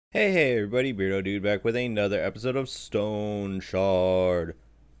Hey everybody, Beardo Dude back with another episode of Stoneshard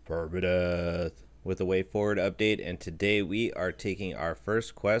Permadeath with a way forward update, and today we are taking our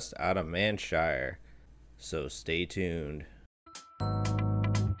first quest out of Mannshire, so stay tuned.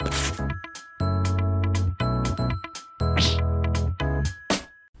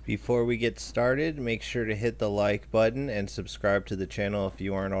 Before we get started, make sure to hit the like button and subscribe to the channel if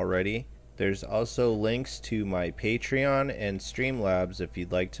you aren't already. There's also links to my Patreon and Streamlabs if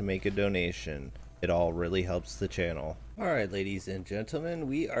you'd like to make a donation. It all really helps the channel. Alright, ladies and gentlemen,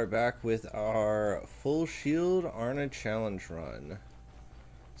 we are back with our full shield Arna challenge run.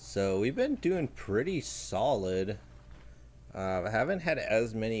 So we've been doing pretty solid. I haven't had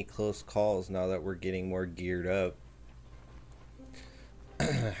as many close calls now that we're getting more geared up.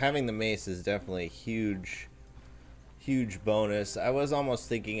 Having the mace is definitely a huge bonus. I was almost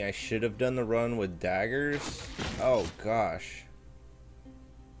thinking I should have done the run with daggers. Oh gosh.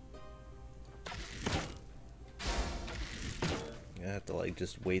 I have to like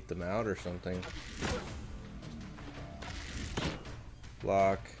just wait them out or something.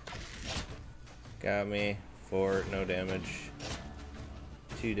 Block. Got me. 4, no damage.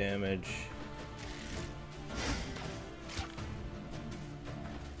 2 damage.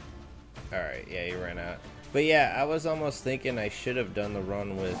 Alright, yeah, you ran out. But yeah, I was almost thinking I should have done the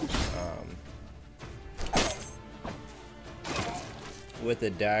run with the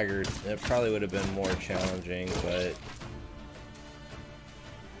daggers. It probably would have been more challenging, but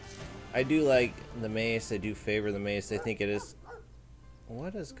I do like the mace. I do favor the mace. I think it is.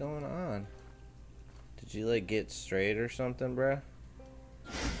 What is going on? Did you like get straight or something, bruh?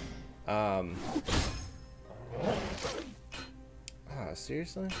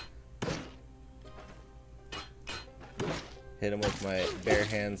 Seriously? Hit him with my bare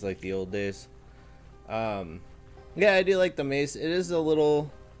hands like the old days. Yeah, I do like the mace. It is a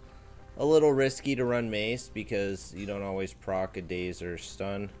little risky to run mace because you don't always proc a daze or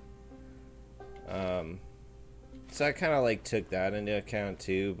stun. So I kind of like took that into account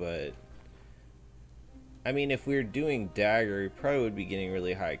too, but I mean, if we were doing dagger, we probably would be getting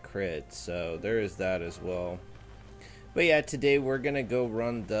really high crit, so there is that as well. But yeah, today we're gonna go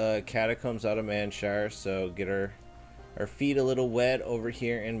run the Catacombs out of Mannshire, so get our feet a little wet over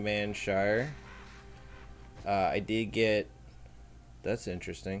here in Mannshire. I did get, that's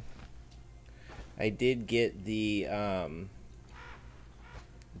interesting. I did get the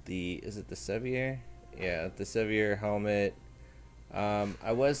is it the Sevier? Yeah, the Sevier helmet.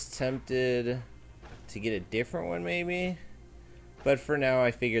 I was tempted to get a different one maybe, but for now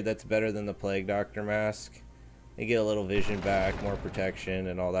I figured that's better than the Plague Doctor mask. You get a little vision back, more protection,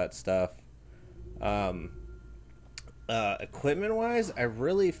 and all that stuff. Equipment wise, I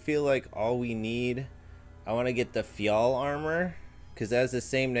really feel like all we need, I want to get the Fial armor because that has the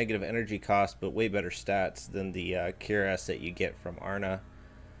same negative energy cost but way better stats than the cuirass that you get from Arna.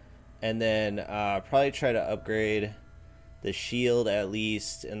 And then probably try to upgrade the shield at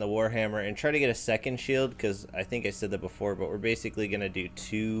least and the Warhammer and try to get a second shield because I think I said that before, but we're basically going to do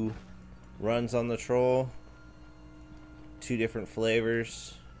 2 runs on the troll, 2 different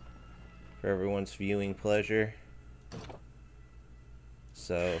flavors for everyone's viewing pleasure.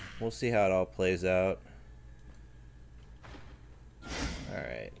 So we'll see how it all plays out.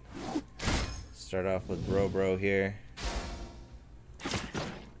 Alright, start off with Bro here.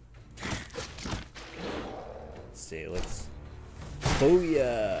 Let's see, oh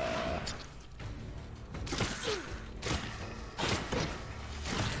yeah.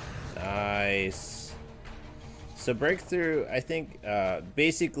 Nice. So breakthrough, I think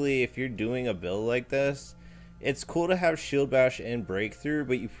basically if you're doing a build like this, it's cool to have shield bash and breakthrough,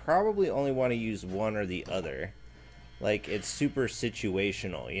 but you probably only want to use one or the other. Like, it's super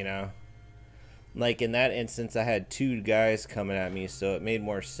situational, you know? Like in that instance I had 2 guys coming at me, so it made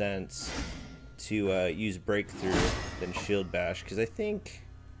more sense to use breakthrough than shield bash, because I think,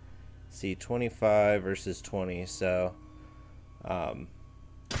 see, 25 versus 20, so I need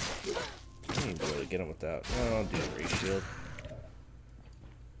to be able to get him without, no, I'll do a re-shield.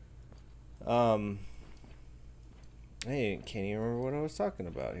 I can't even remember what I was talking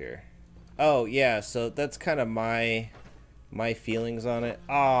about here. Oh yeah, so that's kind of my feelings on it.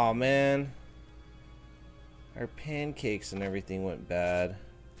 Oh man, our pancakes and everything went bad.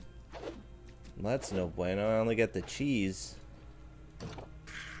 That's no bueno. I only got the cheese.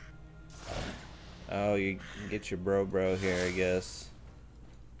 Oh, you can get your bro here, I guess.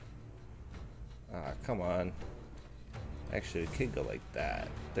 Ah, come on. Actually, it could go like that.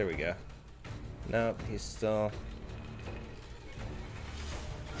 There we go. Nope, he's still.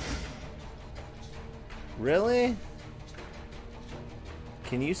 Really?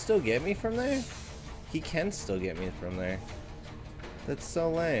 Can you still get me from there? He can still get me from there. That's so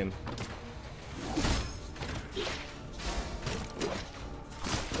lame.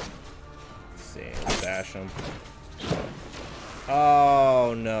 Let's see, bash him.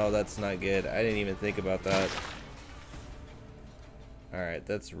 Oh no, that's not good. I didn't even think about that. Alright,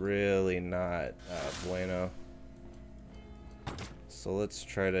 that's really not bueno. So let's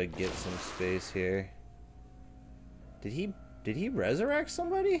try to get some space here. Did he resurrect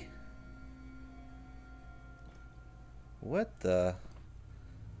somebody? What the?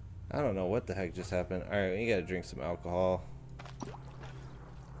 I don't know what the heck just happened. Alright, we gotta drink some alcohol.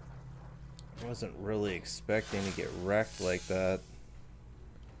 I wasn't really expecting to get wrecked like that.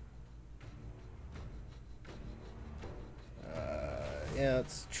 Yeah,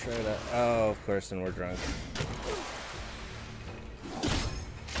 let's try to... Oh, of course, and we're drunk.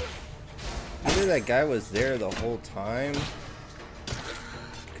 Either that guy was there the whole time,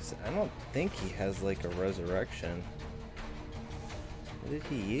 because I don't think he has, like, a resurrection. What did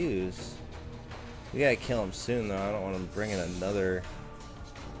he use? We gotta kill him soon, though. I don't want him bringing another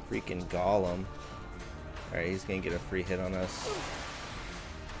freaking golem. Alright, he's gonna get a free hit on us.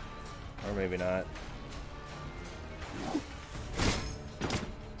 Or maybe not.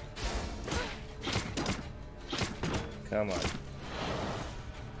 Come on.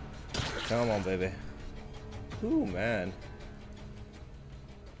 Come on, baby. Ooh, man.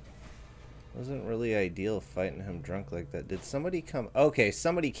 Wasn't really ideal fighting him drunk like that. Did somebody come? Okay,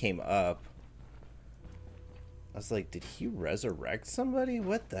 somebody came up. I was like, did he resurrect somebody?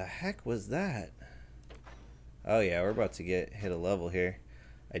 What the heck was that? Oh yeah, we're about to hit a level here.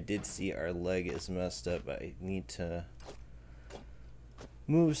 I did see our leg is messed up. I need to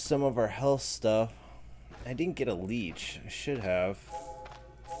move some of our health stuff. I didn't get a leech. I should have.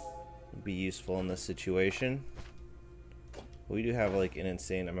 Would be useful in this situation. We do have like an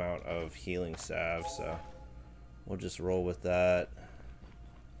insane amount of healing salve, so we'll just roll with that.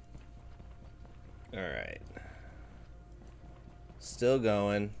 Alright. Still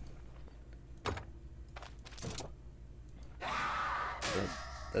going.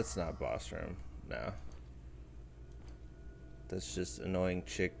 That's not boss room. No. That's just annoying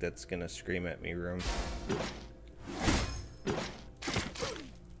chick that's gonna scream at me room.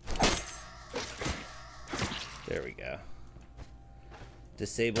 There we go.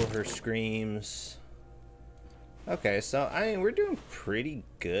 Disable her screams. Okay, so I mean we're doing pretty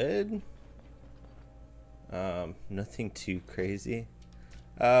good. Nothing too crazy.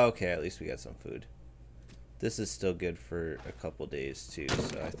 Okay, at least we got some food. This is still good for a couple days too,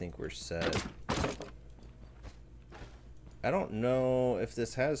 so I think we're set. I don't know if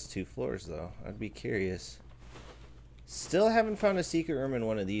this has 2 floors though. I'd be curious. Still haven't found a secret room in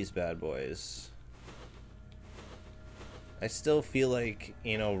one of these bad boys. I still feel like,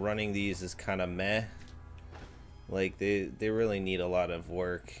 you know, running these is kind of meh. Like they really need a lot of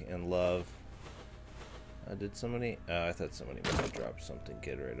work and love. Did somebody? I thought somebody might have dropped something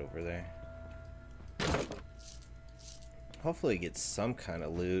good right over there. Hopefully get some kind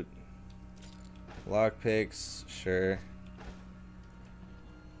of loot. Lockpicks, sure.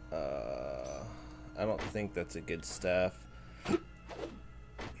 I don't think that's a good staff.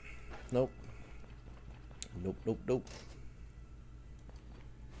 Nope. Nope, nope, nope.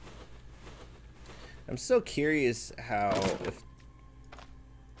 I'm so curious how, if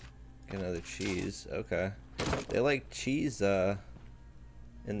another cheese, okay. They like cheese in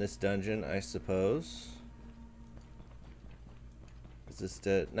this dungeon, I suppose. Is this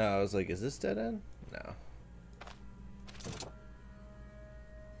dead? No, I was like, is this dead end? No.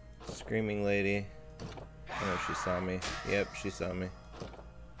 Screaming lady. Oh, she saw me. Yep, she saw me.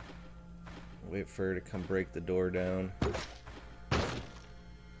 Wait for her to come break the door down.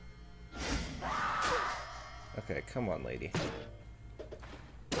 Okay, come on, lady.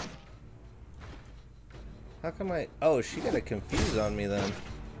 How come I... Oh, she got a confuse on me then.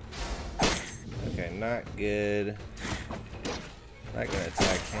 Okay, not good. Not gonna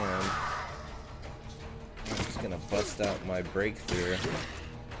attack him. I'm just gonna bust out my breakthrough.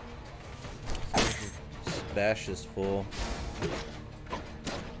 Bash is full.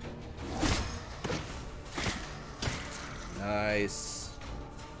 Nice.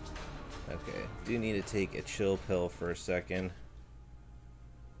 Okay, do need to take a chill pill for a second.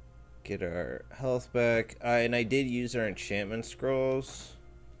 Get our health back. And I did use our enchantment scrolls.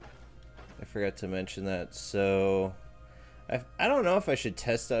 I forgot to mention that. So I don't know if I should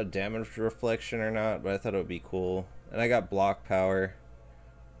test out damage reflection or not, but I thought it would be cool. And I got block power.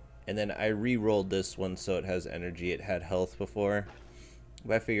 And then I re-rolled this one so it has energy. It had health before.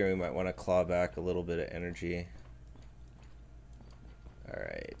 But I figure we might want to claw back a little bit of energy.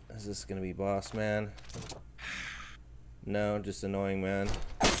 Alright, is this gonna be boss man? No, just annoying man.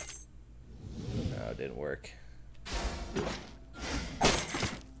 No, it didn't work.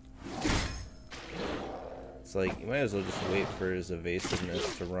 It's like, you might as well just wait for his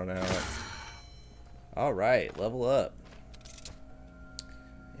evasiveness to run out. Alright, level up.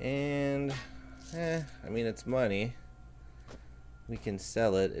 And, I mean, it's money. We can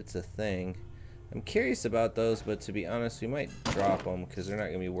sell it, it's a thing. I'm curious about those, but to be honest, we might drop them because they're not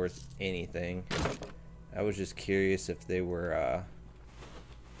going to be worth anything. I was just curious if they were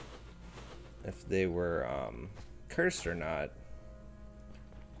cursed or not.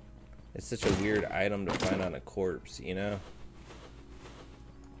 It's such a weird item to find on a corpse, you know?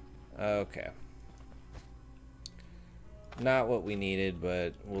 Okay. Not what we needed,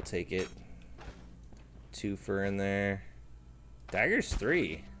 but we'll take it. 2 for in there. Daggers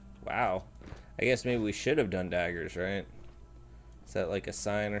 3. Wow. I guess maybe we should have done daggers, right? Is that like a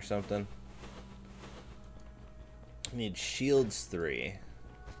sign or something? I need shields 3.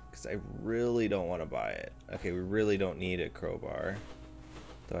 Because I really don't want to buy it. Okay, we really don't need a crowbar.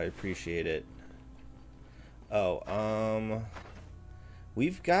 Though I appreciate it. Oh,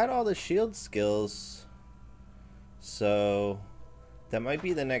 we've got all the shield skills. So that might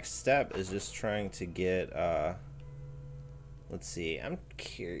be the next step, is just trying to get, let's see, I'm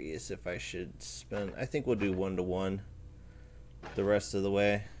curious if I should spend, I think we'll do 1-to-1 the rest of the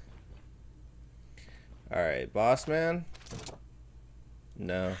way. Alright, boss man?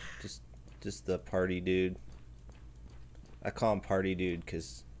 No, just the party dude. I call him party dude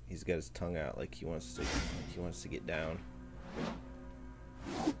because he's got his tongue out like he wants to get down.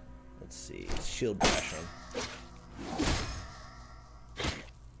 Let's see, shield bash him.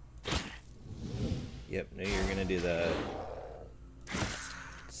 Yep, knew you were gonna do that.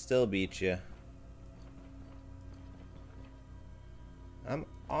 Still beat you. I'm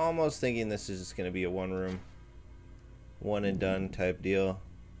almost thinking this is just gonna be a one one and done type deal.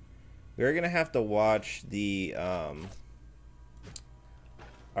 We're gonna have to watch the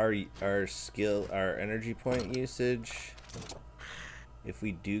our energy point usage if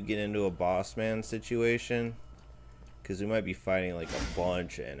we do get into a boss man situation, because we might be fighting like a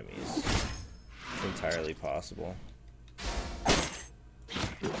bunch of enemies. It's entirely possible.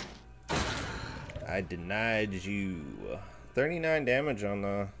 I denied you. 39 damage on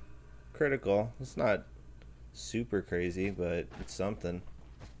the critical. It's not super crazy, but it's something.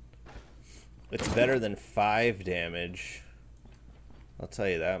 It's better than 5 damage. I'll tell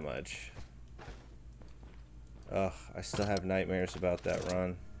you that much. Ugh, I still have nightmares about that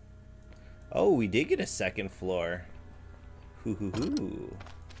run. Oh, we did get a second floor. Hoo hoo hoo.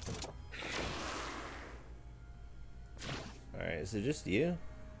 Alright, is it just you?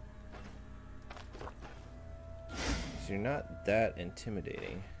 You're not that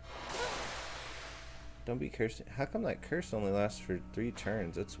intimidating. Don't be cursed. How come that curse only lasts for 3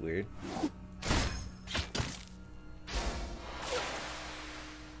 turns? That's weird.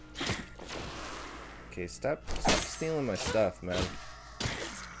 Okay, stop stealing my stuff, man.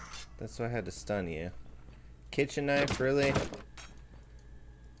 That's why I had to stun you. Kitchen knife, really?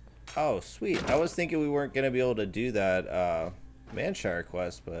 Oh, sweet. I was thinking we weren't going to be able to do that Mannshire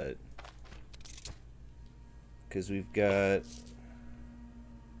quest, but... because we've got...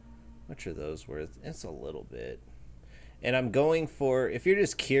 much are those worth? It's a little bit. And I'm going for... if you're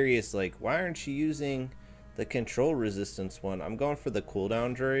just curious, like, why aren't you using the control resistance one? I'm going for the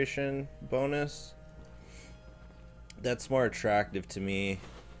cooldown duration bonus. That's more attractive to me,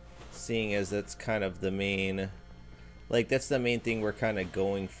 seeing as that's kind of the main... like, that's the main thing we're kind of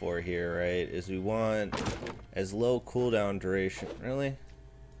going for here, right? Is we want as low cooldown duration... really?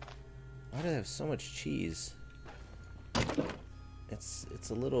 Why do I have so much cheese?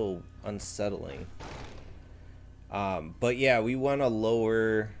 It's a little unsettling. But yeah, we want to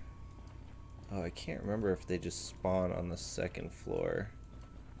lower... oh, I can't remember if they just spawn on the 2nd floor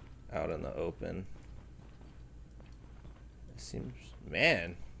out in the open. It seems...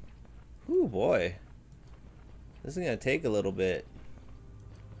 man. Whoo, boy. This is going to take a little bit.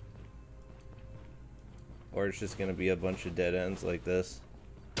 Or it's just going to be a bunch of dead ends like this.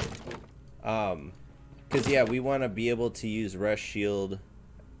 Because, yeah, we want to be able to use raise shield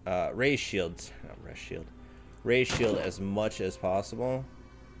as much as possible.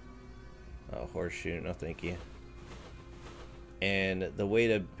 Oh, horseshoe, no thank you. And the way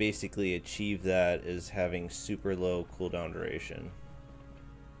to basically achieve that is having super low cooldown duration.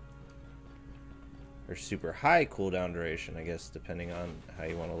 Or super high cooldown duration, I guess, depending on how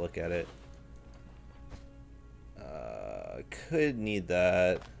you want to look at it. Could need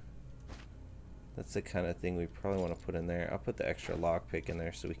that. That's the kind of thing we probably want to put in there. I'll put the extra lockpick in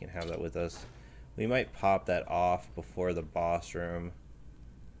there so we can have that with us. We might pop that off before the boss room.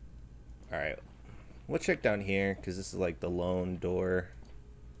 Alright. We'll check down here, because this is like the lone door.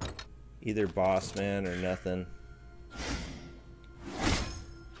 Either boss man or nothing.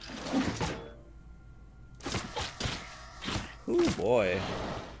 Ooh, boy.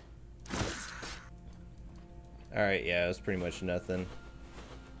 Alright, yeah, it was pretty much nothing.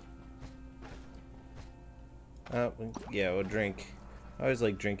 Yeah, we'll drink. I always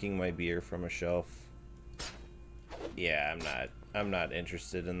like drinking my beer from a shelf. Yeah, I'm not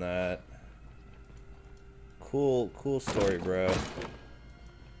interested in that. Cool story, bro.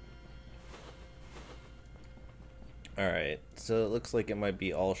 Alright, so it looks like it might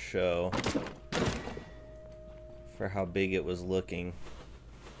be all show for how big it was looking.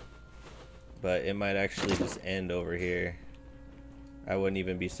 But it might actually just end over here. I wouldn't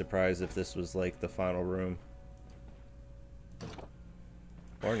even be surprised if this was like the final room.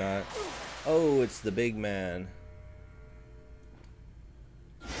 Or not. Oh, it's the big man.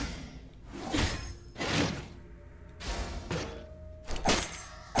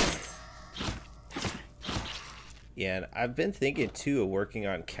 Yeah, and I've been thinking too of working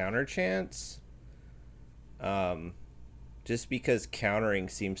on counter chants. Just because countering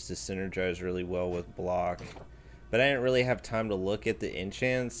seems to synergize really well with block. But I didn't really have time to look at the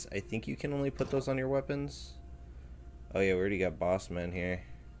enchants. I think you can only put those on your weapons. Oh yeah, we already got boss men here.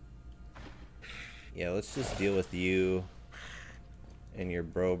 Yeah, let's just deal with you and your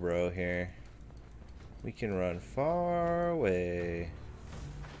bro here. We can run far away.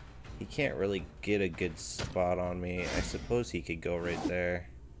 He can't really get a good spot on me. I suppose he could go right there.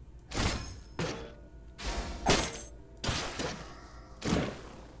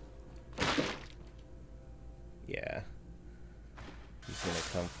 Yeah. He's gonna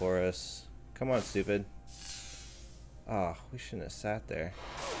come for us. Come on, stupid. Oh, we shouldn't have sat there.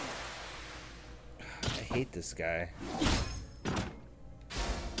 I hate this guy.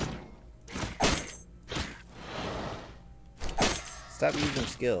 Stop using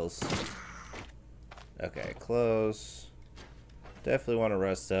skills. Okay, close. Definitely want to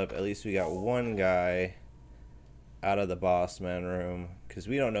rest up. At least we got one guy out of the boss man room, because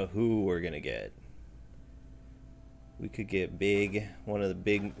we don't know who we're gonna get. We could get big, one of the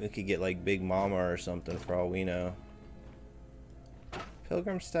big, we could get like Big Mama or something for all we know.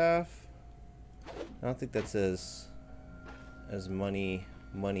 Pilgrim staff? I don't think that's as money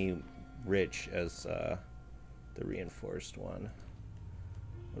rich as the reinforced one.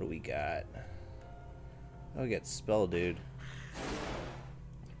 What do we got? Oh, we got spell, dude.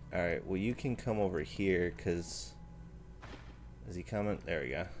 Alright, well you can come over here, because... Is he coming? There we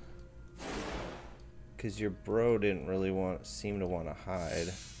go. Because your bro didn't really seem to want to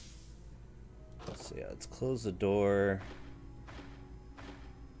hide. Let's see, let's close the door.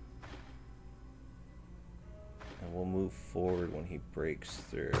 And we'll move forward when he breaks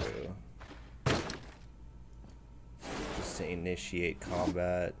through. Just to initiate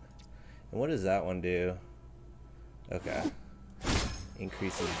combat. And what does that one do? Okay.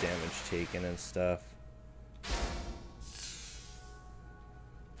 Increases damage taken and stuff.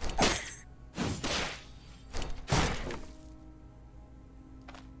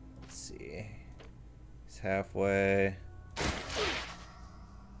 Let's see. He's halfway.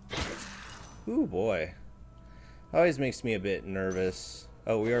 Ooh, boy. Always makes me a bit nervous.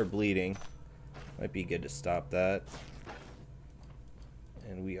 Oh, we are bleeding. Might be good to stop that.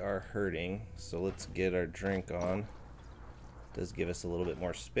 And we are hurting, so let's get our drink on. Does give us a little bit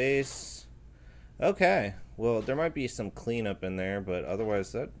more space. Okay, well, there might be some cleanup in there, but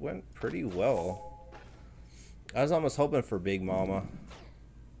otherwise that went pretty well. I was almost hoping for Big Mama.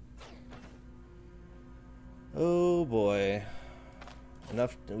 Oh boy.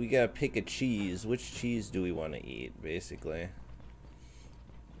 Enough. We gotta pick a cheese. Which cheese do we want to eat, basically?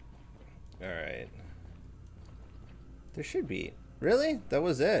 Alright. There should be. Really? That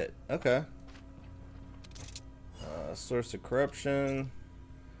was it. Okay. Source of corruption.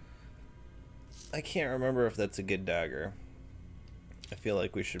 I can't remember if that's a good dagger. I feel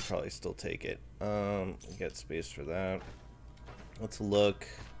like we should probably still take it. We got space for that. Let's look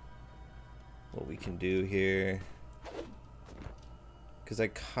what we can do here. Because I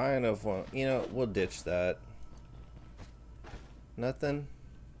kind of want, you know, we'll ditch that. Nothing?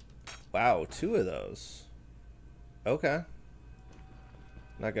 Wow, 2 of those. Okay.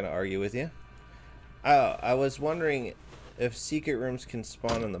 Not gonna argue with you. Oh, I was wondering if secret rooms can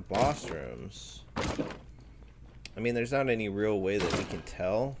spawn in the boss rooms. I mean, there's not any real way that we can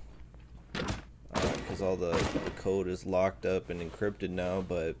tell. Because all the code is locked up and encrypted now,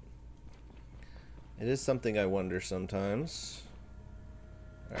 but It is something I wonder sometimes.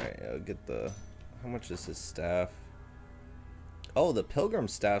 Alright, I'll get the... How much is his staff? Oh, the pilgrim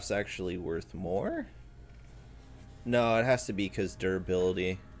staff's actually worth more? No, it has to be because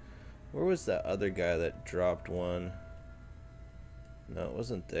durability. Where was that other guy that dropped one? No, it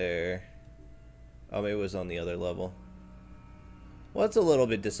wasn't there. Oh, maybe it was on the other level. Well, it's a little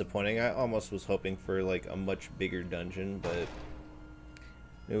bit disappointing. I almost was hoping for like a much bigger dungeon, but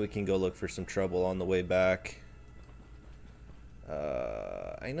maybe we can go look for some trouble on the way back.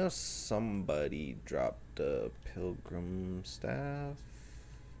 I know somebody dropped a pilgrim staff.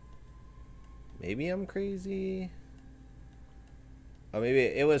 Maybe I'm crazy. Oh, maybe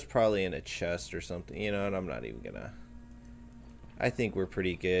it was probably in a chest or something. You know, and I'm not even gonna... I think we're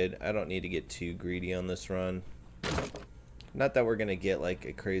pretty good. I don't need to get too greedy on this run. Not that we're gonna get like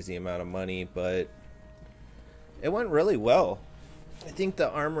a crazy amount of money, but it went really well. I think the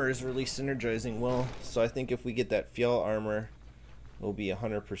armor is really synergizing well, so I think if we get that Fjall armor, we'll be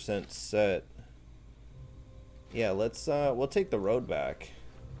 100% set. Yeah, let's we'll take the road back.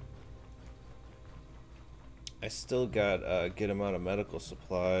 I still got a good amount of medical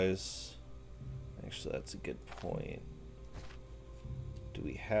supplies. Actually, that's a good point. Do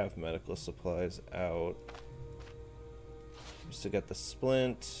we have medical supplies out? We still got the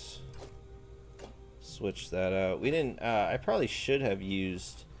splint. Switch that out. We didn't I probably should have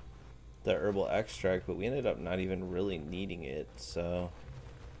used the herbal extract, but we ended up not even really needing it, so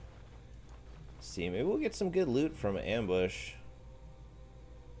let's see, maybe we'll get some good loot from an ambush.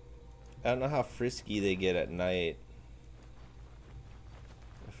 I don't know how frisky they get at night.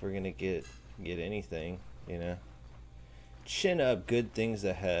 If we're gonna get anything, you know. Chin up, good things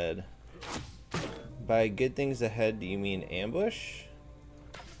ahead. By good things ahead, do you mean ambush?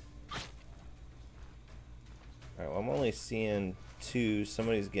 Alright, well, I'm only seeing two.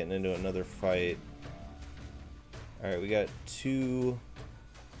 Somebody's getting into another fight. Alright, we got two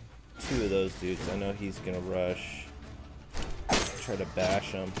of those dudes. I know he's gonna rush. Try to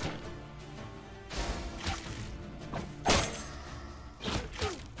bash him.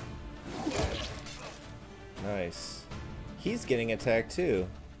 Nice. He's getting attacked too.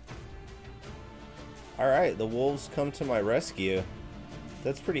 Alright, the wolves come to my rescue.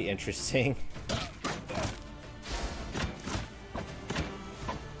 That's pretty interesting.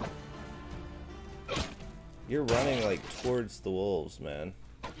 You're running like towards the wolves, man.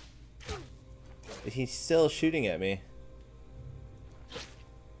 He's still shooting at me.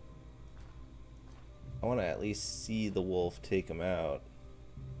 I want to at least see the wolf take him out.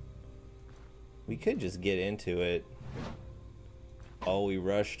 We could just get into it. Oh, we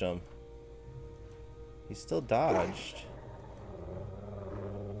rushed him. He still dodged.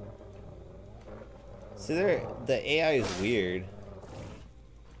 See there, the AI is weird.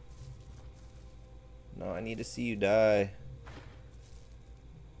 No, I need to see you die.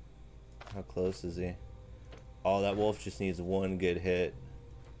 How close is he? Oh, that wolf just needs one good hit.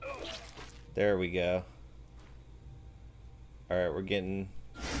 There we go. Alright, we're getting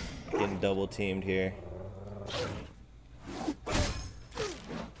double teamed here.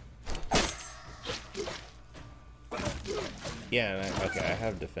 Yeah, okay, I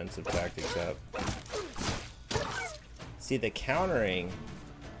have defensive tactics up. See, the countering,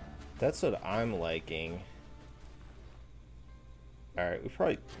 that's what I'm liking. Alright, we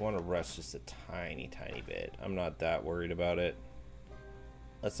probably want to rush just a tiny bit. I'm not that worried about it.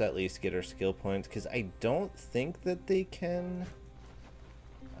 Let's at least get our skill points, because I don't think that they can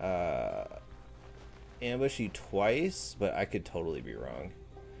ambush you twice, but I could totally be wrong.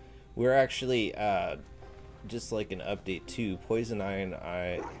 We're actually just like an update too. Poison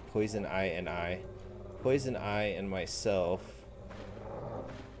Eye and myself.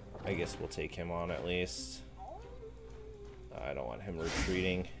 I guess we'll take him on at least. I don't want him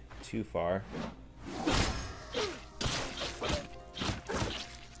retreating too far.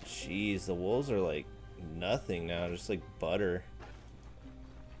 Jeez, the wolves are like nothing now, just like butter.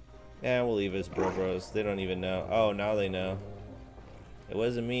 Yeah, we'll leave as bros. They don't even know. Oh, now they know. It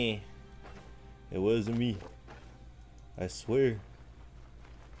wasn't me. It wasn't me. I swear.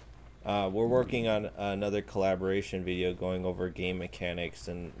 We're working on another collaboration video going over game mechanics,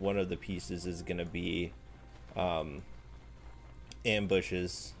 and one of the pieces is going to be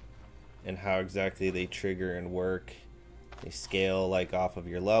ambushes and how exactly they trigger and work. They scale like off of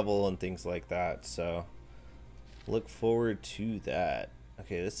your level and things like that, so look forward to that.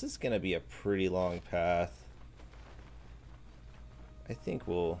 Okay, this is gonna be a pretty long path. I think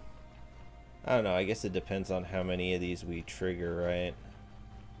we'll, I don't know, I guess it depends on how many of these we trigger, right?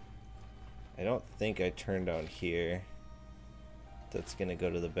 I don't think I turned on here. That's gonna go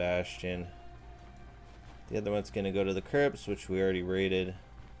to the bastion. The other one's gonna go to the crypts, which we already raided.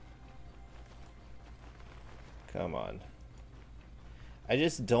 Come on. I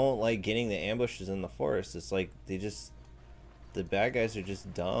just don't like getting the ambushes in the forest. It's like the bad guys are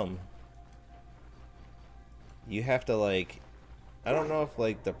just dumb. You have to like, I don't know if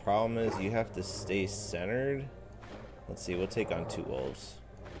like the problem is you have to stay centered. Let's see, we'll take on 2 wolves.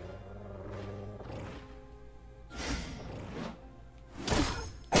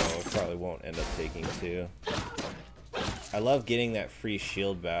 Oh, we probably won't end up taking 2. I love getting that free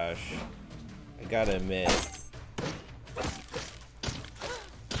shield bash. I gotta admit.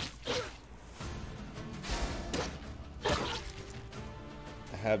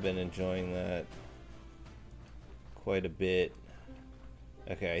 I have been enjoying that quite a bit.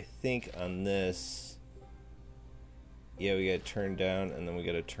 Okay, I think on this, yeah, we gotta turn down and then we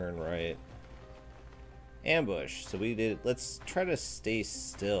gotta turn right. Ambush. So we did, let's try to stay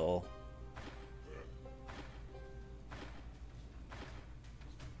still.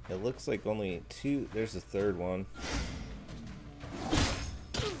 It looks like only 2, there's a 3rd one.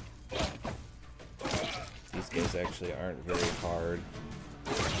 These guys actually aren't very hard.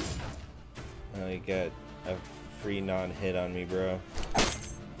 Oh, you got a free non-hit on me, bro.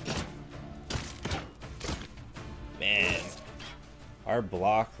 Man. Our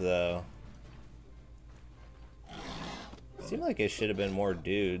block, though. Seemed like it should have been more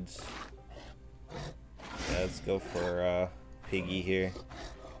dudes. Yeah, let's go for Piggy here.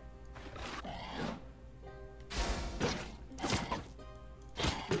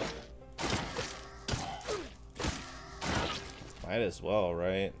 Might as well,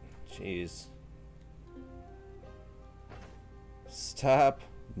 right? Jeez. Stop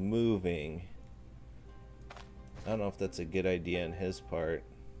moving. I don't know if that's a good idea on his part.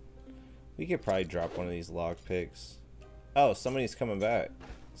 We could probably drop one of these lockpicks. Oh, somebody's coming back.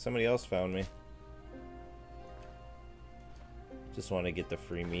 Somebody else found me. Just want to get the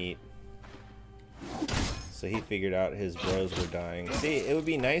free meat. So he figured out his bros were dying. See, it would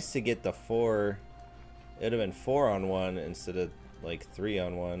be nice to get the 4. It would have been 4 on 1 instead of like 3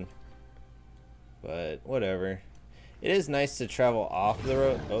 on 1. But whatever. It is nice to travel off the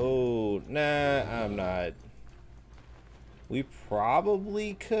road. Oh, nah, I'm not. We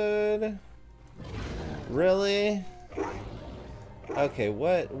probably could. Really? Okay,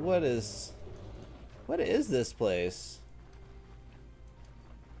 what is this place?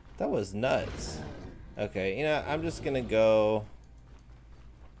 That was nuts. Okay, you know, I'm just gonna go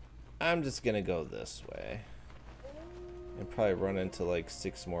this way. And probably run into like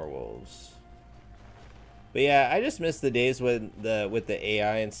 6 more wolves. But yeah, I just miss the days with the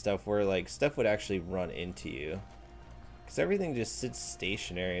AI and stuff where like stuff would actually run into you. Cause everything just sits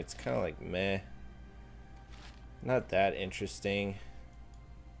stationary. It's kind of like meh. Not that interesting.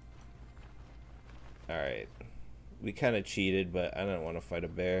 Alright. We kind of cheated, but I don't want to fight a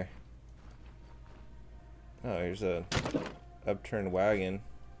bear. Oh, here's a upturned wagon.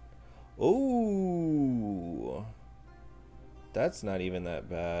 Ooh. That's not even that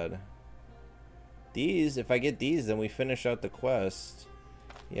bad. These, if I get these, then we finish out the quest.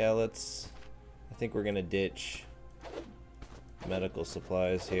 Yeah, let's... I think we're gonna ditch medical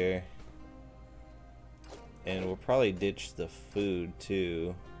supplies here. And we'll probably ditch the food,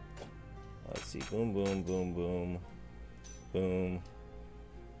 too. Let's see. Boom, boom, boom, boom. Boom.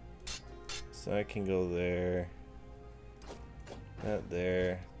 So I can go there. That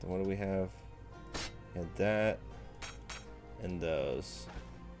there. Then what do we have? And that. And those.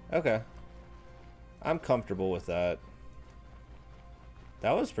 Okay. I'm comfortable with that.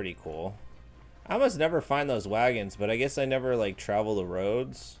 That was pretty cool. I almost never find those wagons, but I guess I never like travel the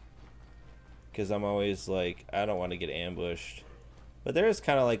roads. Because I'm always like, I don't want to get ambushed. But there is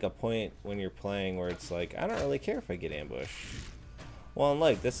kind of like a point when you're playing where it's like, I don't really care if I get ambushed. Well, and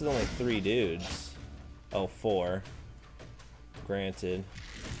look, this is only 3 dudes. Oh, 4. Granted.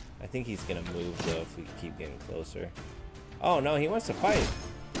 I think he's going to move though if we keep getting closer. Oh no, he wants to fight.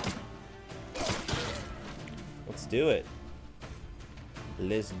 Let's do it.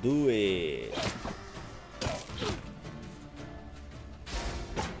 Let's do it.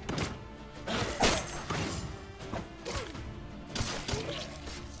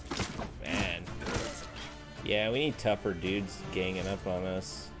 Man. Yeah, we need tougher dudes ganging up on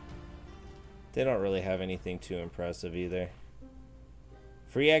us. They don't really have anything too impressive either.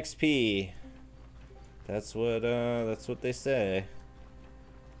 Free XP. That's what they say.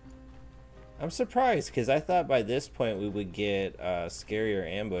 I'm surprised because I thought by this point we would get scarier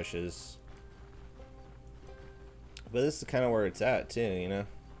ambushes. But this is kind of where it's at too, you know.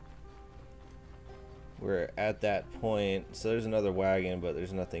 We're at that point. So there's another wagon, but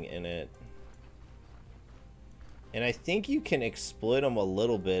there's nothing in it. And I think you can exploit them a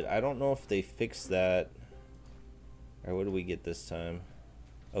little bit. I don't know if they fixed that. Alright, what do we get this time?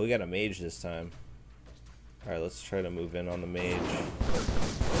 Oh, we got a mage this time. Alright, let's try to move in on the mage.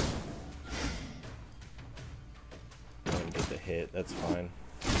 And get the hit, that's fine.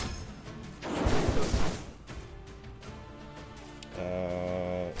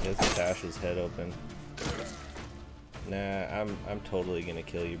 Let's dash his head open. Nah, I'm totally gonna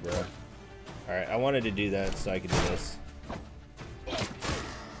kill you, bro. Alright, I wanted to do that so I could do this.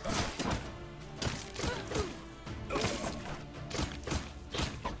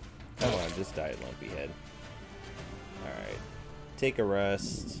 Come on, just die, lumpy head. Alright. Take a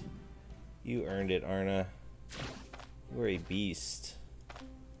rest. You earned it, Arna. You are a beast.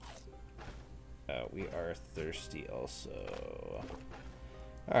 We are thirsty also.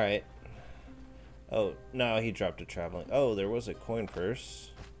 Alright. Oh, no, he dropped a traveling. Oh, there was a coin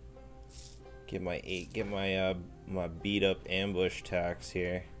purse. Get my my beat up ambush tax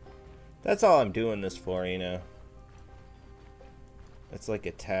here. That's all I'm doing this for, you know. It's like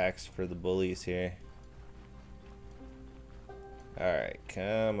a tax for the bullies here. Alright,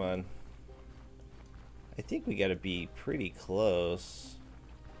 come on. I think we gotta be pretty close.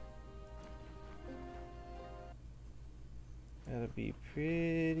 Gotta be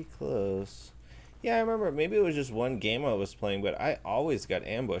pretty close. Yeah, I remember maybe it was just one game I was playing, but I always got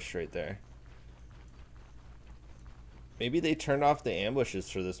ambushed right there. Maybe they turned off the ambushes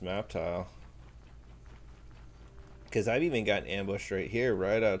for this map tile. Because I've even gotten ambushed right here,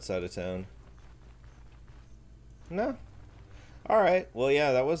 right outside of town. No. Alright, well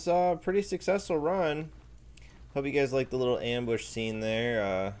yeah, that was a pretty successful run. Hope you guys liked the little ambush scene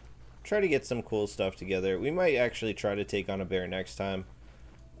there. Try to get some cool stuff together. We might actually try to take on a bear next time.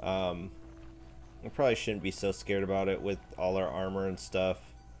 We probably shouldn't be so scared about it with all our armor and stuff.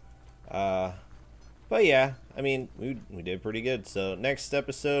 But yeah, I mean, we did pretty good. So next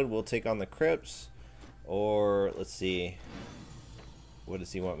episode, we'll take on the crypts. Or, let's see. What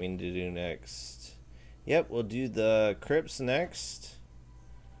does he want me to do next? Yep, we'll do the crypts next.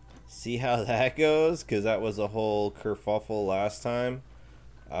 See how that goes, because that was a whole kerfuffle last time.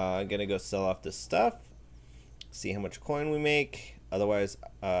 I'm gonna go sell off this stuff, see how much coin we make. Otherwise,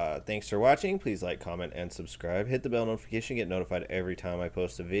 thanks for watching. Please like, comment, and subscribe. Hit the bell notification, get notified every time I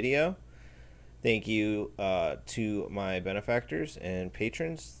post a video. Thank you to my benefactors and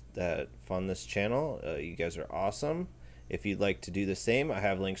patrons that fund this channel. You guys are awesome. If you'd like to do the same, I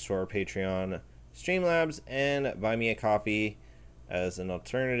have links to our Patreon, Streamlabs, and Buy Me a Coffee as an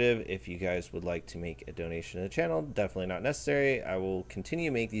alternative. If you guys would like to make a donation to the channel, definitely not necessary. I will continue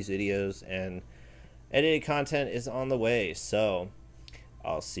to make these videos, and edited content is on the way. So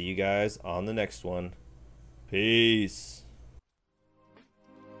I'll see you guys on the next one. Peace.